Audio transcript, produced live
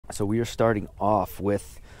So we are starting off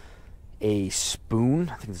with a spoon.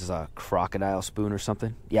 I think this is a crocodile spoon or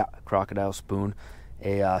something. Yeah, crocodile spoon.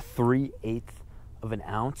 A 3/8 of an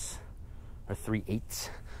ounce, or 3/8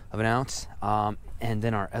 of an ounce. And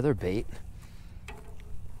then our other bait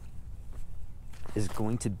is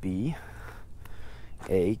going to be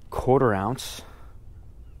a 1/4 ounce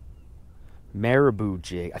marabou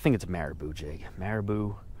jig. I think it's a marabou jig.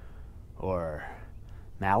 Marabou or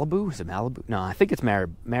Malibu? Is it Malibu? No, I think it's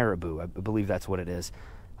marabou. I believe that's what it is.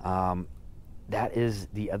 That is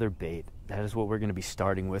the other bait. That is what we're going to be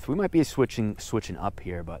starting with. We might be switching up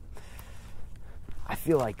here, but I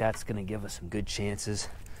feel like that's going to give us some good chances.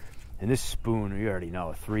 And this spoon, you already know,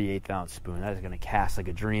 a 3/8 ounce spoon, that is going to cast like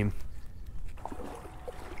a dream.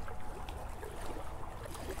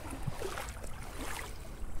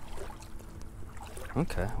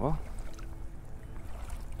 Okay, well,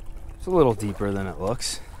 it's a little deeper than it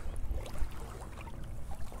looks.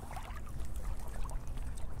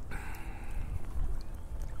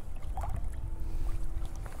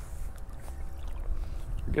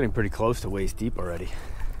 We're getting pretty close to waist deep already.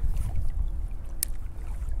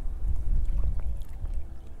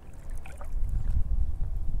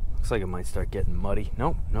 Looks like it might start getting muddy.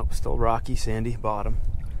 Nope, still rocky, sandy bottom.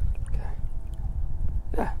 Okay.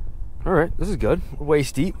 Yeah. All right, this is good. We're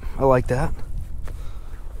waist deep. I like that.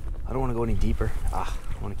 I don't want to go any deeper. I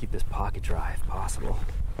want to keep this pocket dry if possible.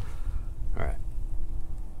 All right.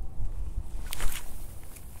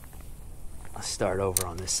 Let's start over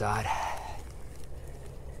on this side.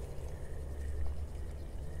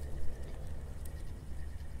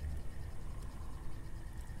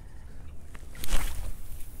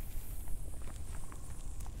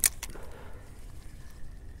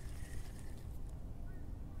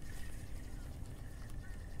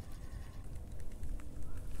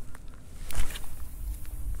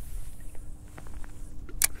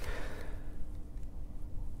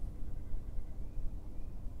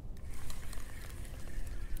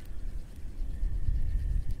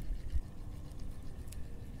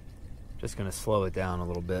 Just gonna slow it down a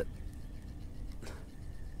little bit.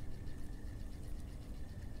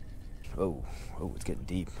 Oh, it's getting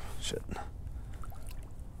deep. Shit.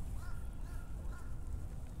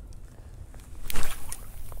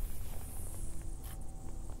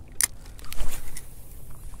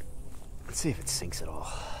 Let's see if it sinks at all.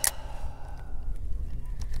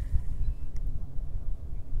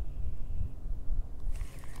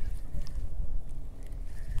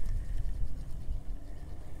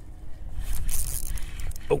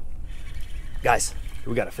 Guys,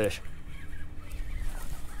 we got a fish.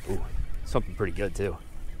 Ooh, something pretty good too.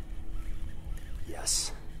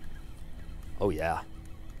 Yes. Oh yeah.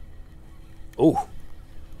 Oh,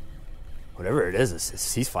 whatever it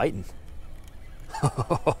is, he's fighting.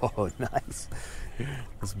 Oh, nice.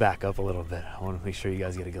 Let's back up a little bit. I want to make sure you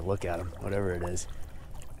guys get a good look at him, whatever it is.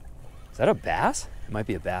 Is that a bass? It might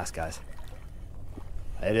be a bass, guys.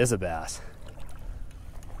 It is a bass.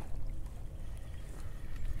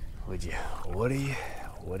 What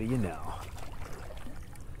do you know?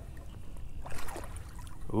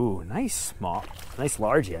 Ooh, nice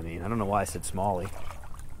largie. I mean, I don't know why I said smallie.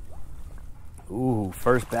 Ooh,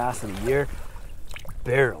 first bass of the year,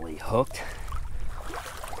 barely hooked.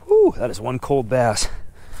 Ooh, that is one cold bass.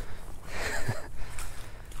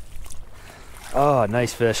 Oh,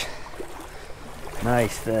 nice fish.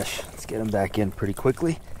 Nice fish. Let's get him back in pretty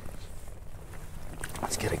quickly.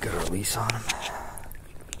 Let's get a good release on him.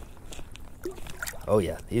 Oh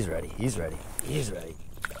yeah, he's ready.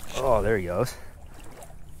 Oh, there he goes.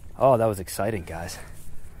 Oh, that was exciting, guys.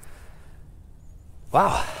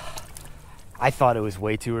 Wow. I thought it was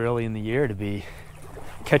way too early in the year to be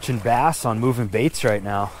catching bass on moving baits right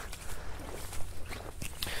now.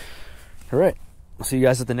 All right, we'll see you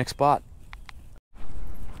guys at the next spot.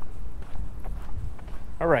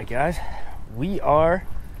 All right, guys, we are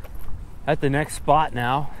at the next spot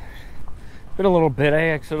now. Been a little bit. I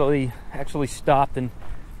actually stopped and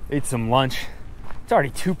ate some lunch. It's already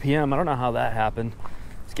 2 p.m. I don't know how that happened.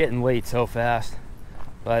 It's getting late so fast.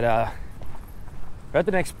 But we're at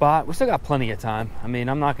the next spot. We still got plenty of time. I mean,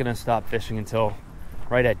 I'm not going to stop fishing until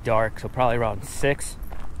right at dark, so probably around 6.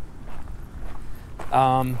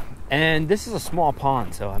 And this is a small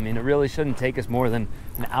pond, so I mean, it really shouldn't take us more than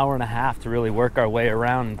an hour and a half to really work our way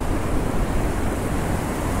around.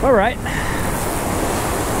 All right.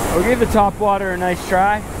 We'll give the top water a nice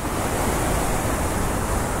try.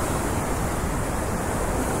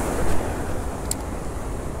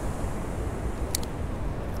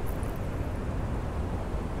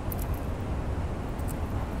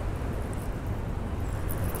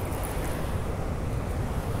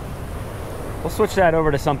 We'll switch that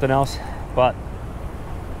over to something else. But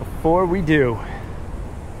before we do,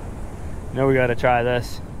 we got to try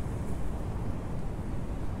this.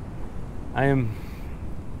 I am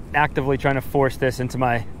actively trying to force this into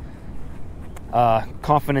my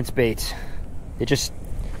confidence baits. It just,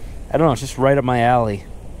 I don't know, it's just right up my alley.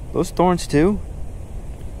 Those thorns too?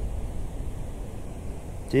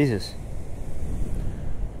 Jesus.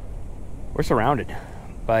 We're surrounded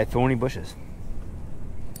by thorny bushes.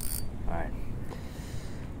 Alright.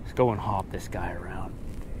 Let's go and hop this guy around.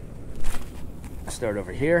 Start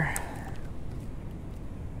over here.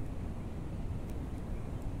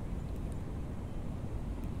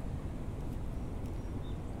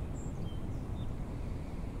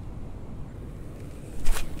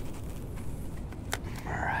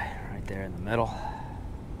 Alright, right there in the middle.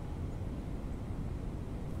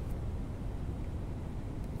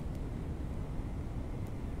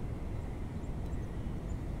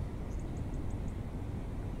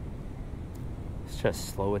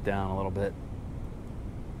 Just slow it down a little bit.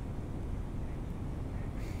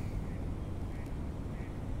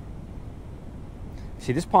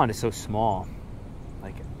 See, this pond is so small.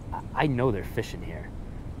 Like, I know they're fishing here.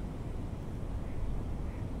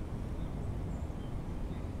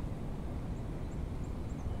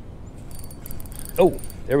 Oh,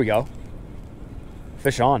 there we go.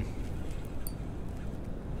 Fish on.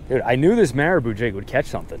 Dude, I knew this marabou jig would catch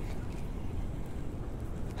something.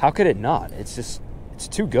 How could it not? It's just, it's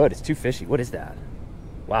too good. It's too fishy. What is that?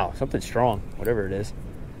 Wow, something strong, whatever it is.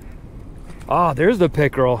 Oh, there's the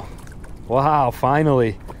pickerel. Wow,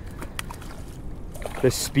 finally. The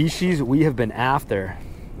species we have been after.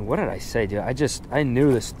 What did I say, dude? I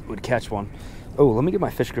knew this would catch one. Oh, let me get my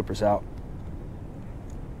fish grippers out.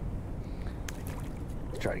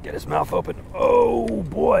 Try to get his mouth open. Oh,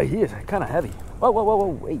 boy, he is kind of heavy. Whoa, whoa, whoa,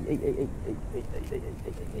 whoa. Hey.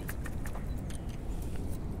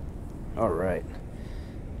 All right.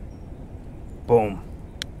 Boom.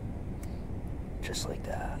 Just like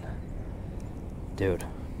that. Dude,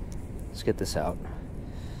 let's get this out.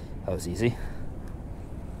 That was easy.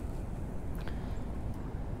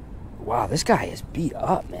 Wow, this guy is beat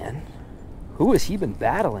up, man. Who has he been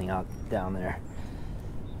battling out down there?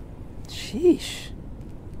 Sheesh.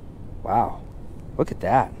 Wow. Look at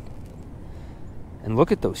that. And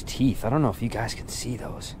look at those teeth. I don't know if you guys can see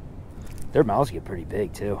those. Their mouths get pretty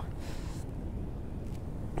big, too.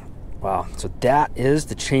 Wow, so that is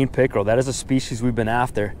the chain pickerel. That is a species we've been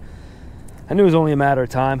after. I knew it was only a matter of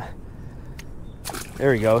time.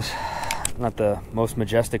 There he goes. Not the most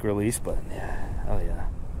majestic release, but yeah, oh yeah.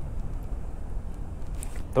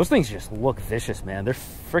 Those things just look vicious, man. They're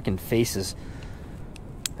freaking faces.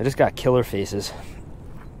 They just got killer faces.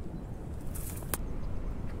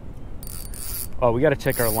 Oh, we got to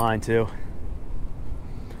check our line too.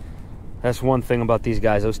 That's one thing about these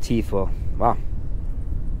guys, those teeth. Well, wow.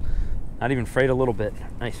 Not even frayed a little bit.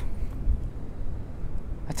 Nice.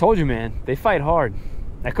 I told you, man, they fight hard.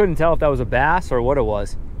 I couldn't tell if that was a bass or what it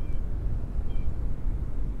was.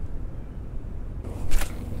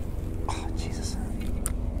 Oh, Jesus.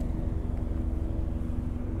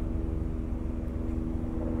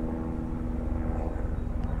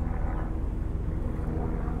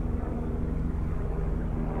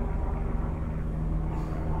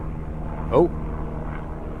 Oh.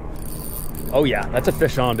 Oh, yeah, that's a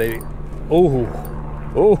fish on, baby. Oh.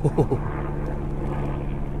 Oh.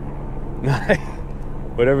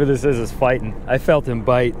 Whatever this is fighting. I felt him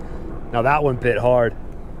bite. Now that one bit hard.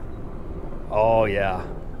 Oh, yeah.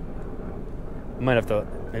 I might have to,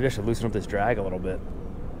 maybe I should loosen up this drag a little bit.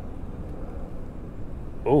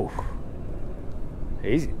 Oh.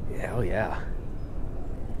 Easy. Hell yeah.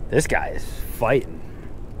 This guy is fighting.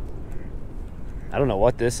 I don't know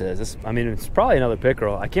what this is. I mean, it's probably another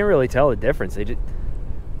pickerel. I can't really tell the difference.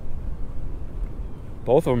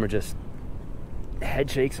 Both of them are just head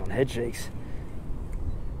shakes on head shakes.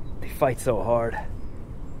 They fight so hard.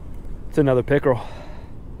 It's another pickerel.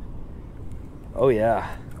 Oh yeah.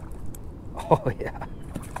 Oh yeah.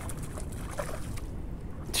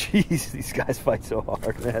 Jeez, these guys fight so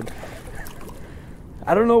hard, man.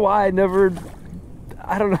 I don't know why I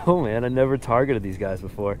don't know, man. I never targeted these guys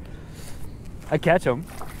before. I catch them,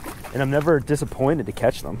 and I'm never disappointed to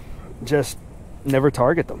catch them. Just never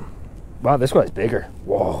target them. Wow, this guy's bigger.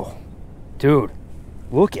 Whoa. Dude,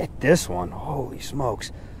 look at this one. Holy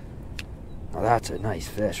smokes. Now that's a nice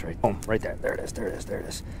fish right, boom, right there. There it is, there it is, there it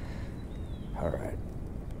is. All right.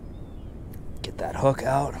 Get that hook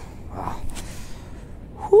out. Wow.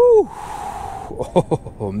 Whew.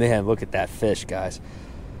 Oh, man, look at that fish, guys.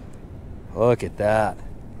 Look at that.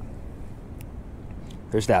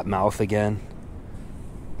 There's that mouth again.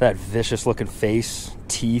 That vicious looking face,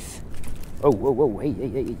 teeth. Oh, whoa, whoa,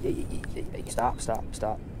 hey,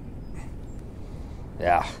 stop.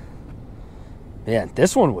 Yeah. Man,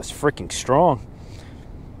 this one was freaking strong.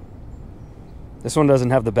 This one doesn't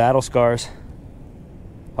have the battle scars.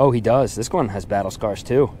 Oh, he does. This one has battle scars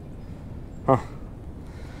too. Huh.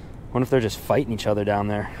 Wonder if they're just fighting each other down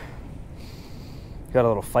there. Got a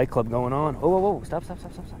little fight club going on. Oh, whoa, whoa, stop.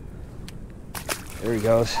 There he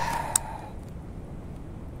goes.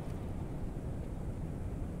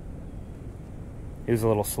 He was a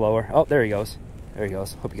little slower. Oh, there he goes.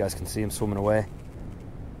 Hope you guys can see him swimming away.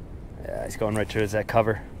 Yeah, he's going right towards that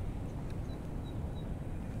cover.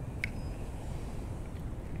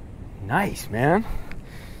 Nice, man.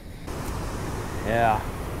 Yeah.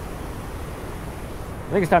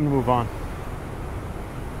 I think it's time to move on.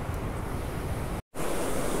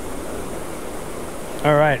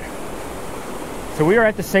 All right. So we are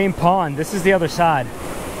at the same pond. This is the other side.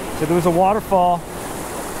 So there was a waterfall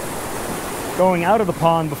going out of the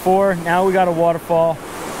pond before. Now we got a waterfall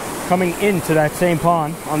coming into that same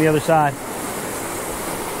pond on the other side.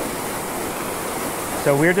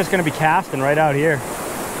 So we're just going to be casting right out here.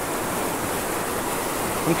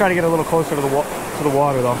 I'm trying to get a little closer to the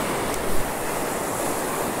water though.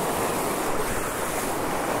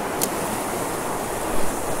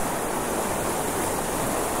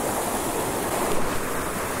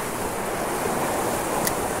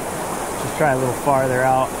 Just try a little farther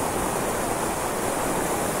out.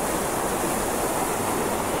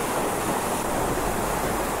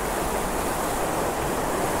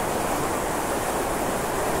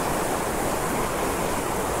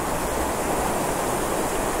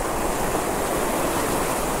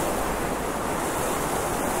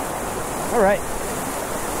 All right.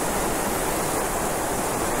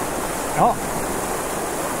 Oh.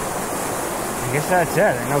 I guess that's it.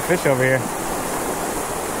 There's no fish over here.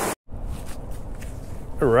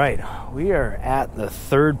 All right. We are at the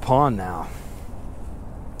third pond now.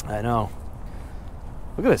 I know.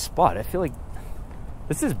 Look at this spot. I feel like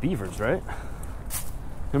this is beavers, right?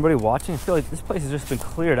 Anybody watching? I feel like this place has just been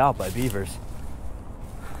cleared out by beavers.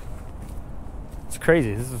 It's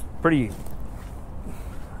crazy. This is pretty...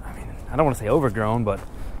 I don't want to say overgrown, but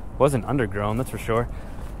wasn't undergrown, that's for sure.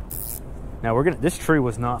 Now this tree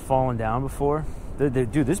was not falling down before.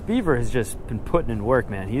 Dude, this beaver has just been putting in work,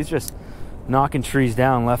 man. He's just knocking trees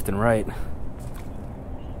down left and right.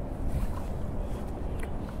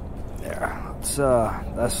 There,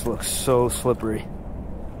 this looks so slippery.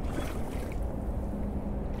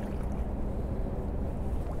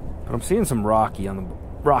 But I'm seeing some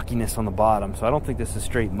rockiness on the bottom, so I don't think this is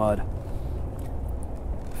straight mud.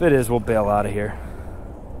 If it is, we'll bail out of here.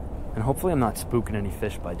 And hopefully I'm not spooking any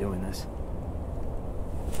fish by doing this.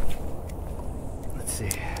 Let's see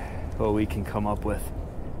what we can come up with.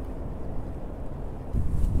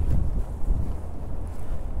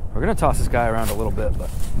 We're gonna toss this guy around a little bit, but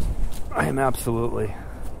I am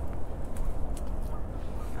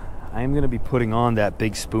gonna be putting on that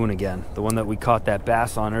big spoon again, the one that we caught that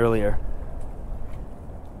bass on earlier.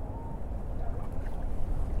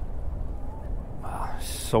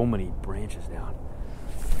 So many branches down.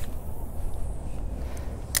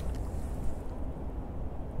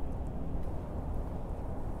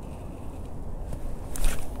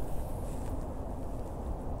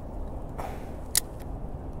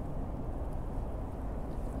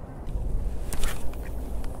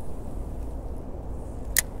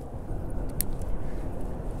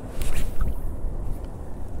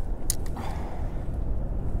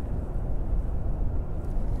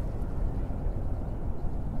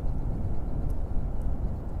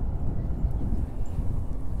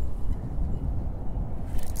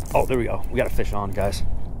 Oh, there we go. We got a fish on, guys.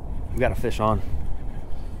 We got a fish on.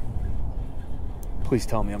 Please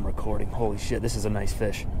tell me I'm recording. Holy shit, this is a nice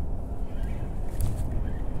fish.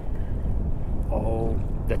 Oh,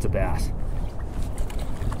 that's a bass.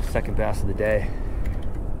 Second bass of the day.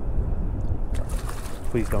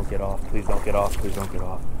 Please don't get off. Please don't get off. Please don't get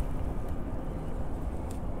off.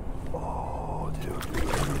 Oh, dude.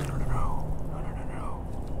 No.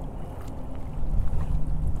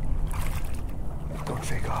 Don't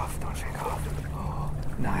shake off. Don't shake off. Oh,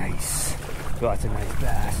 nice. Oh, that's a nice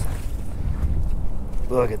bass.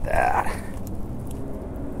 Look at that.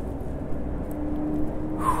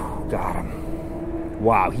 Whew, got him.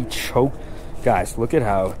 Wow, he choked. Guys, look at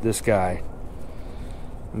how this guy...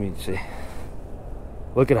 Let me see.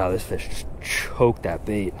 Look at how this fish just choked that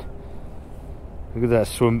bait. Look at that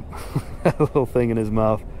swim... that little thing in his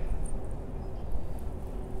mouth.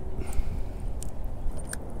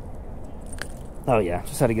 Oh yeah,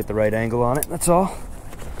 just had to get the right angle on it, that's all.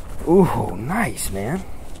 Ooh, nice, man.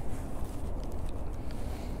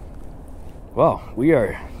 Well, we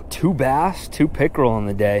are 2 bass, 2 pickerel on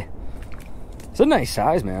the day. It's a nice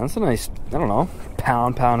size, man. It's a nice, I don't know,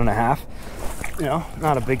 pound and a half. You know,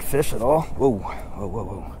 not a big fish at all. Whoa, whoa, whoa,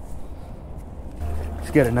 whoa.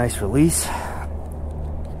 Let's get a nice release.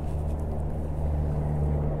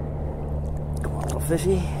 Come on, little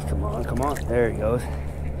fishy. Come on, come on. There he goes.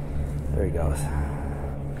 There he goes.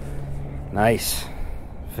 Nice.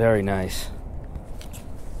 Very nice.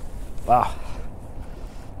 Wow.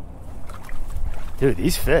 Dude,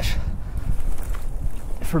 these fish,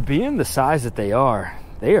 for being the size that they are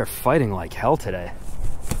fighting like hell today.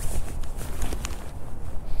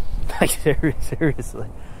 Like, seriously.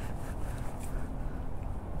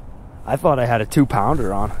 I thought I had a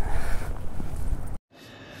 2-pounder on.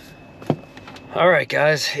 All right,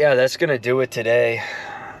 guys. Yeah, that's going to do it today.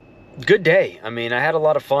 Good day. I mean, I had a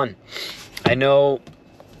lot of fun. I know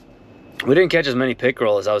we didn't catch as many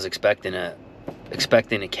pickerel as I was expecting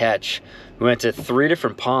to catch. We went to 3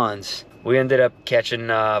 different ponds. We ended up catching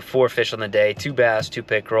 4 fish on the day, 2 bass, 2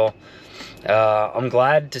 pickerel. I'm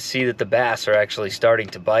glad to see that the bass are actually starting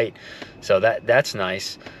to bite, so that's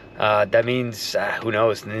nice. That means, who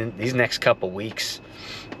knows, these next couple weeks,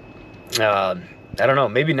 I don't know,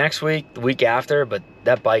 maybe next week, the week after, but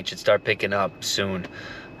that bite should start picking up soon.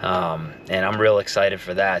 And I'm real excited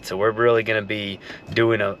for that. So we're really going to be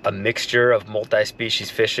doing a mixture of multi-species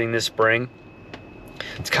fishing this spring.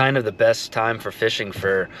 It's kind of the best time for fishing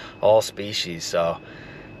for all species. So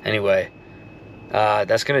anyway,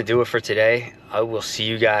 that's going to do it for today. I will see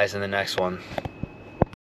you guys in the next one.